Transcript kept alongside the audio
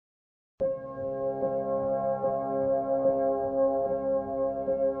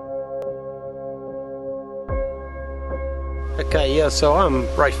Okay, yeah, so I'm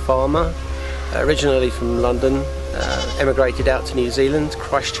Rafe farmer, originally from London, emigrated out to New Zealand,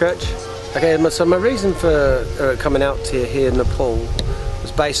 Christchurch. Okay, so my reason for coming out to here in Nepal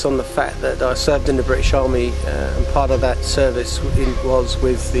was based on the fact that I served in the British Army, and part of that service was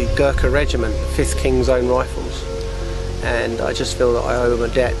with the Gurkha Regiment, 5th King's Own Rifles. And I just feel that I owe them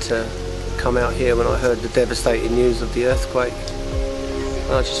a debt to come out here when I heard the devastating news of the earthquake.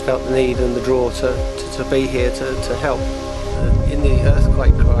 And I just felt the need and the draw to be here to help. In the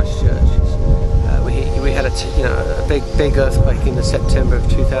earthquake Christchurch, we had a big earthquake in the September of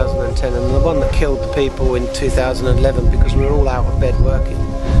 2010, and the one that killed the people in 2011 because we were all out of bed working.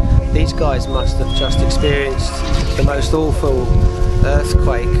 These guys must have just experienced the most awful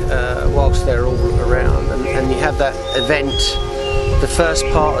earthquake whilst they're all around, and you have that event. The first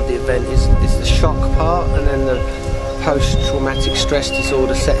part of the event is the shock part, and then the post-traumatic stress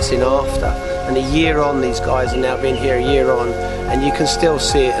disorder sets in after. And a year on, these guys are now been here a year on, and you can still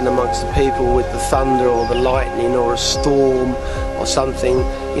see it in amongst the people with the thunder or the lightning or a storm or something.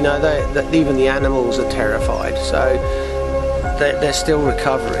 You know, even the animals are terrified, so they're still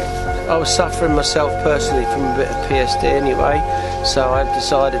recovering. I was suffering myself personally from a bit of PSD anyway, so I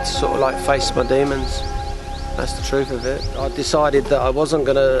decided to sort of like face my demons. That's the truth of it. I decided that I wasn't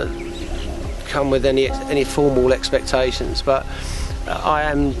going to come with any formal expectations, but I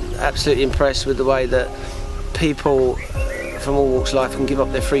am absolutely impressed with the way that people from all walks of life can give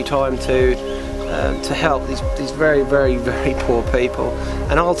up their free time to help these very, very, very poor people.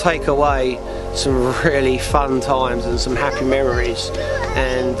 And I'll take away some really fun times and some happy memories,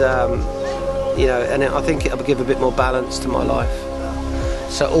 and you know, and I think it'll give a bit more balance to my life.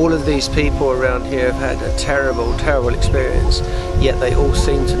 So all of these people around here have had a terrible, terrible experience, yet they all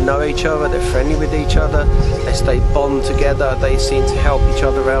seem to know each other, they're friendly with each other, they stay bond together, they seem to help each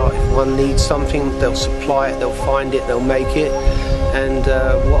other out. If one needs something, they'll supply it, they'll find it, they'll make it. And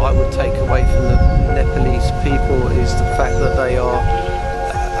what I would take away from the Nepalese people is the fact that they are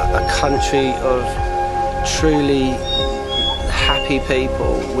a country of truly happy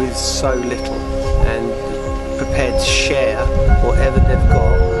people with so little, and prepared to share whatever they've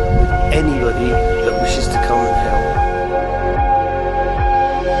got with anybody that wishes to come and help.